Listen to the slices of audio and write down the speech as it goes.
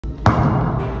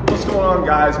going on,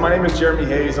 guys? My name is Jeremy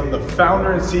Hayes. I'm the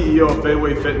founder and CEO of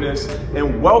Fadeaway Fitness,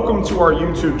 and welcome to our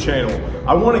YouTube channel.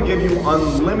 I want to give you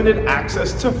unlimited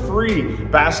access to free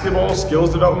basketball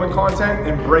skills development content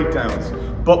and breakdowns.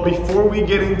 But before we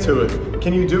get into it,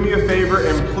 can you do me a favor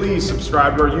and please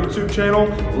subscribe to our YouTube channel,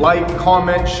 like,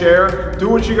 comment, share, do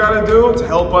what you gotta do to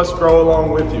help us grow along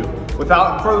with you.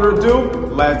 Without further ado,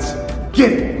 let's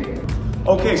get it.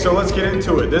 Okay, so let's get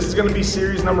into it. This is gonna be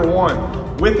series number 1.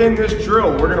 Within this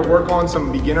drill, we're gonna work on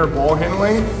some beginner ball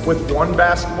handling with one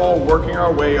basketball, working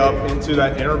our way up into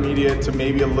that intermediate to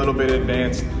maybe a little bit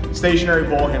advanced stationary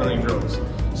ball handling drills.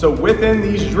 So within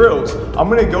these drills, I'm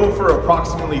gonna go for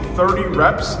approximately 30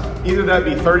 reps. Either that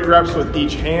be 30 reps with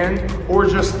each hand or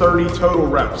just 30 total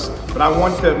reps. But I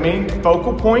want the main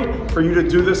focal point for you to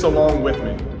do this along with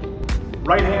me.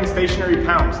 Right hand stationary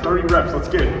pounds, 30 reps, let's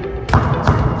get it.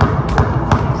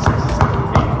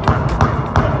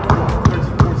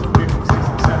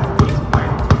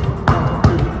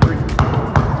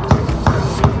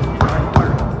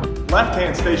 Left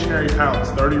hand stationary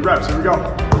pounds, 30 reps, here we go.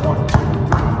 1, 2,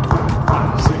 3, 4,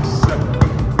 5, 6, 7,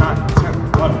 8, 9, 10,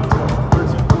 11, 12,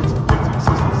 13, 14, 15,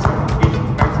 16, 17, 18,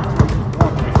 19, 20, 21,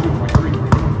 22, 23,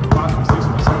 25,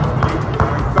 26, 27, 28,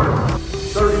 29, 30.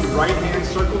 30 right hand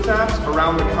circle taps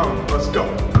around the cone. Let's go.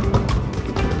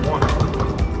 1,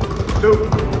 2,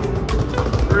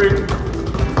 3,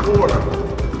 4,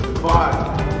 5,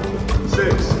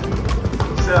 6,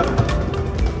 7,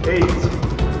 8,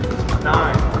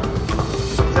 9,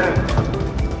 10,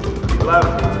 11,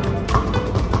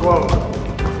 12,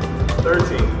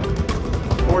 13,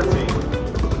 14,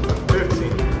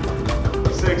 15,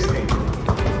 16,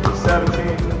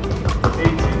 17,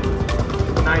 18,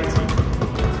 19,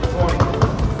 20,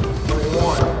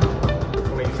 21,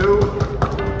 22,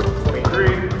 23,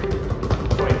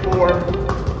 24,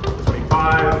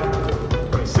 25,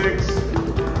 26,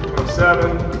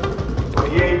 27,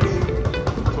 28,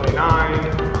 29,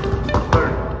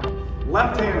 30.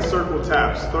 Left hand circle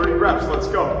taps, 30 reps, let's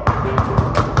go.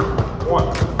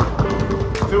 1,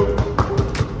 2,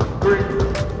 3,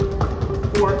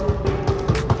 4,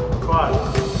 5,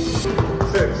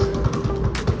 6,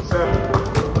 7,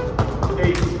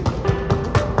 8,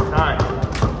 9,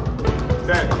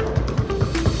 10,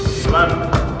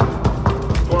 11,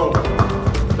 12,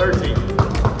 13, 14,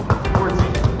 15,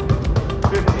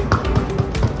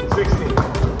 16,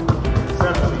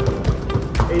 17, 18,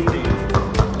 19,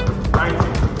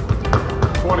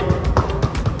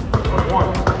 20, 21,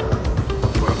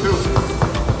 22,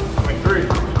 23,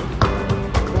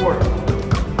 24,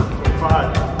 25,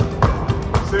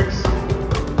 26,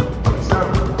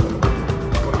 27,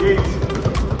 28,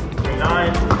 29,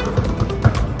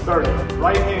 30.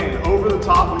 Right hand over the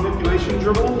top manipulation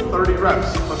dribble, 30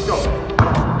 reps. Let's go. 1,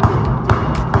 2, 3, 4,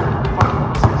 5,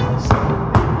 6, 7,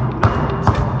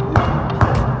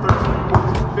 8, 9,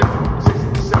 10,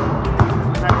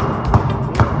 11,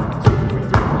 12,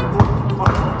 13,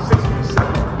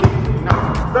 14,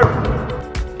 15,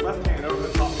 16, 17,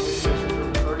 18, 19, 20, 30.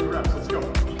 Left hand over the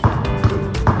top of the manipulation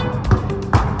dribble, 30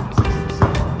 reps. Let's go. 2, 6,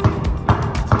 7, 8, 9,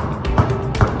 10,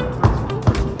 11, 12, 13,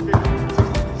 14, 15,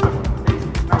 16,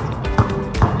 17,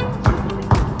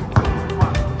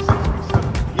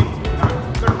 18,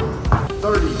 19,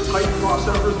 30 tight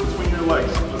crossovers between your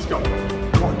legs. Let's go.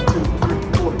 1, 2, 3,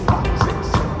 4, 5, 6,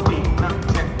 7, 8, 9,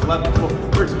 10, 11, 12,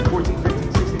 13, 14,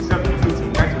 15, 16, 17,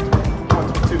 18, 19, 20,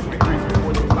 21,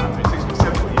 22, 23, 24, 25, 26,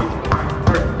 27, 28, 29,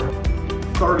 30.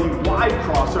 30 wide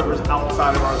crossovers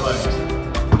outside of our legs.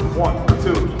 1,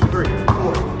 2, 3,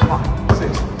 4, 5,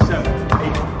 6, 7,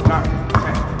 8, 9,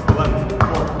 10, 11,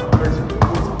 12, 13,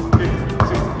 14, 15,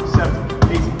 16,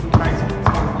 17, 18, 19,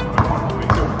 20, 21,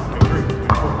 22, 23,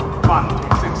 24, 25,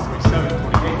 26, 27,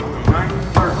 28, 29,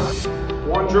 30.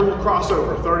 One dribble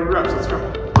crossover, 30 reps, let's go.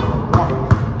 1,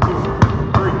 2,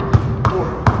 3, 4,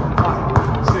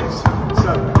 5, 6,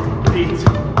 7, 8,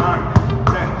 9,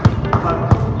 10, 11,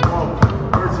 12,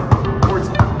 13,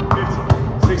 14, 15,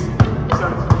 16,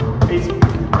 17, 18,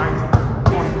 19,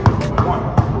 20, 21,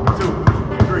 22,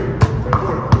 23,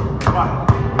 24, 25,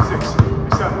 26,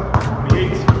 27,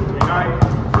 28, 29,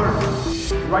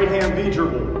 30. Right hand V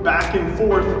dribble, back and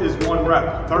forth is 1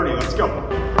 rep. 30, let's go.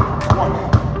 1,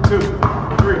 2,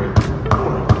 3,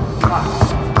 4, 5,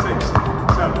 6,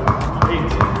 7, 8,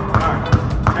 9,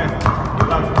 10,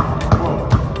 11,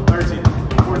 12, 13,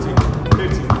 14,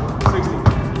 15, 16,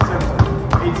 17,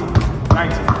 18,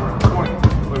 19, 20,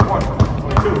 21,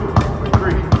 22,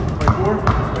 23, 24,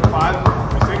 25,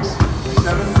 26,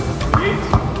 27, 28,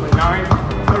 29,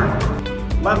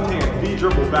 30. Left hand V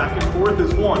dribble back and forth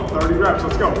is 1. 30 reps.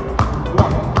 Let's go.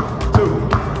 1, 2,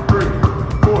 3,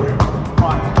 4,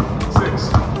 5, 6,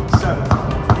 7,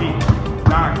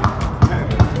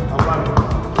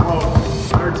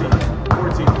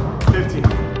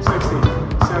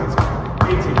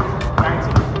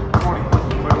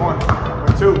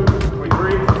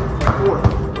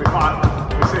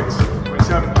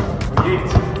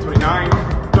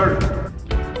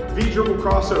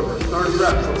 crossover, 30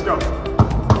 reps, let's go.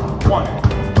 1,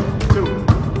 2,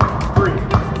 3,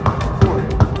 4,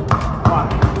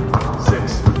 5,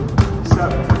 6,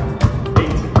 7, 8,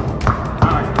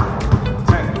 9,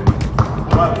 10,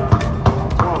 11,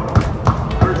 12,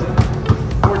 13,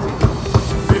 14,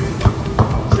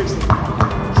 15, 16,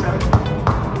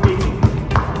 17, 18,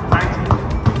 19,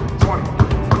 20,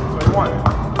 21,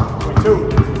 22,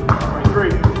 23,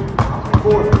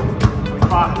 24,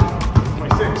 25,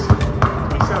 26,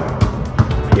 27,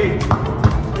 28,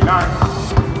 29,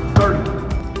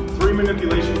 30. 3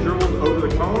 manipulation dribbles over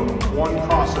the cone, 1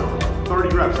 crossover.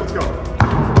 30 reps, let's go.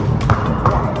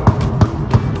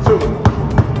 1, 2,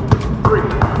 3,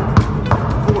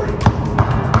 4,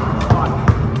 5,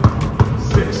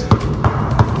 6,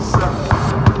 7,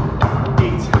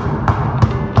 8,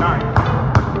 9,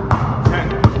 10,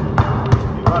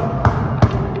 11,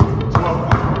 12,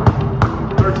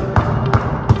 13,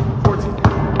 14,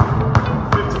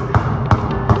 15,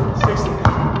 16,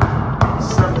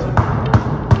 17,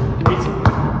 18,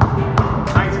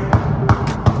 19,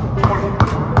 20,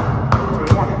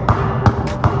 21,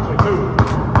 22,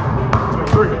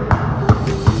 23,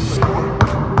 24,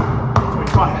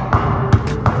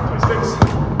 25, 26,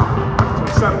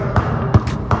 27,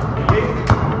 28,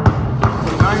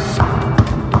 29,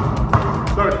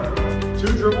 30. 2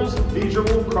 dribbles, V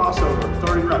dribble, crossover,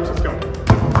 30 reps, let's go. 1,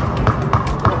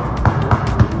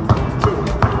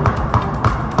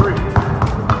 2, 3, 4,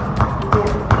 5,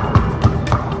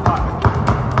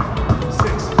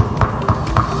 6,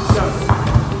 7,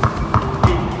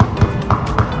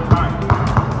 8, 9, 10,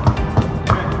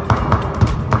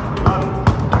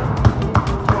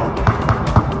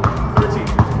 11, 12,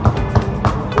 13, 14, 15,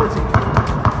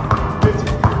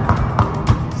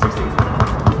 16,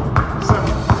 17,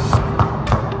 18, 19, 20,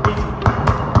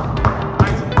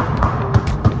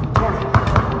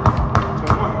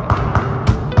 21,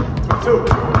 22,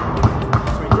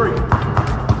 23,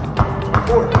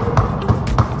 24,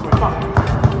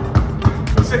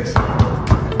 25, 26,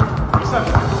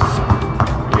 27,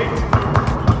 28,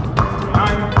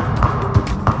 29,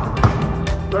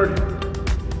 30.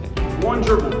 1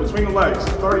 dribble between the legs,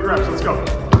 30 reps, let's go.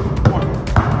 1,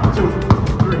 2,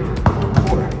 3,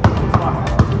 4,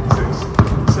 5, 6,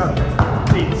 7,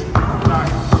 8, 9,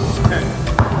 10,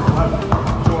 11,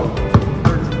 12,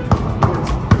 13,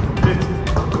 14,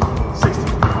 15, 16,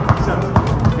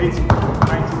 17, 18,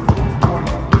 19,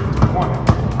 20, 21,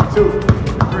 22,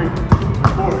 23,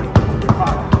 24,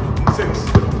 25,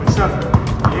 6, 27,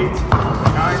 28,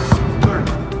 29,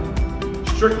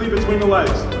 30. Strictly between the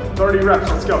legs, 30 reps,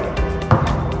 let's go.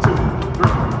 1, 2,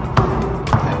 3, 4,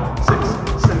 5,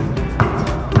 6, 7, 8,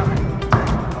 9, 10,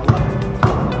 11,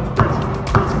 12,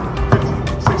 13, 14,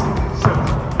 15, 16,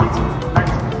 17, 18,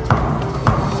 19,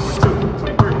 20, 22,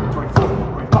 23, 24,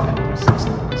 25, 26,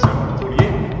 27,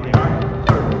 28, 29,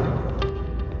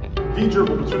 30. V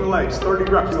dribble between the legs,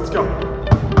 30 reps, let's go.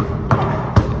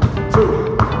 1,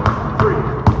 2, 3,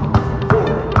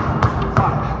 4,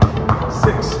 5,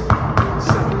 6,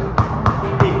 7,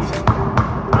 8,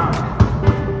 9,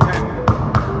 10,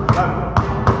 11,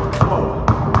 12,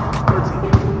 13,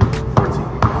 14,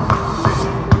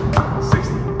 15,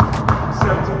 16,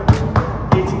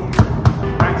 17, 18,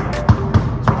 19,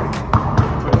 20,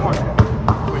 21,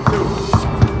 22,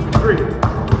 23,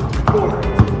 24,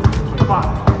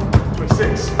 25,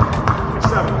 26,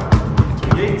 27,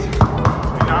 28,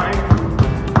 29,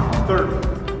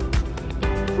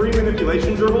 30. 3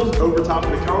 manipulation dribbles over top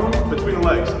of the cone, between the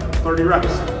legs, 30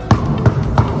 reps.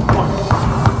 1,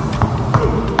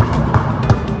 2,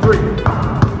 3,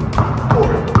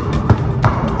 4,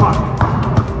 5,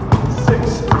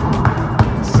 6,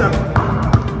 7,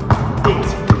 8,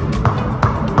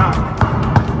 9,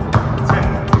 10,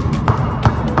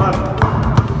 11,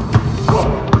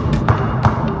 12,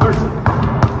 13,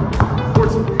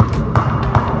 14,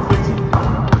 15,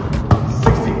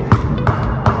 16,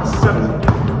 17,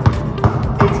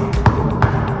 18,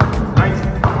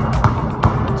 19,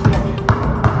 20,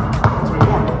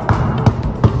 21,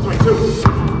 22,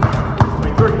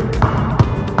 23,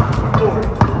 24,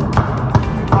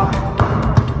 25,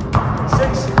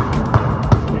 26,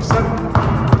 27,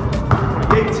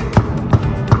 28,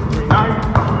 29,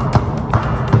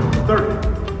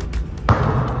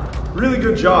 30. Really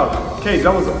good job. Okay,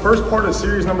 that was the first part of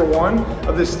series number 1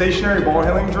 of this stationary ball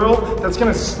handling drill. That's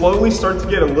gonna slowly start to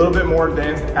get a little bit more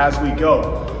advanced as we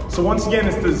go. So once again,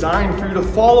 it's designed for you to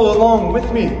follow along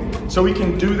with me so we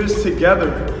can do this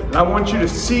together. And I want you to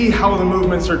see how the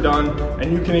movements are done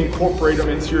and you can incorporate them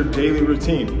into your daily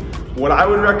routine. What I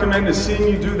would recommend is seeing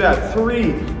you do that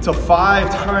 3 to 5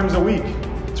 times a week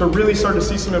to really start to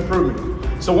see some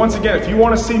improvement. So once again, if you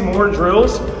want to see more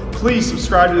drills, please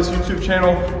subscribe to this YouTube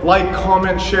channel, like,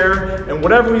 comment, share, and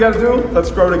whatever we got to do, let's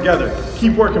grow together.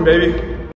 Keep working, baby.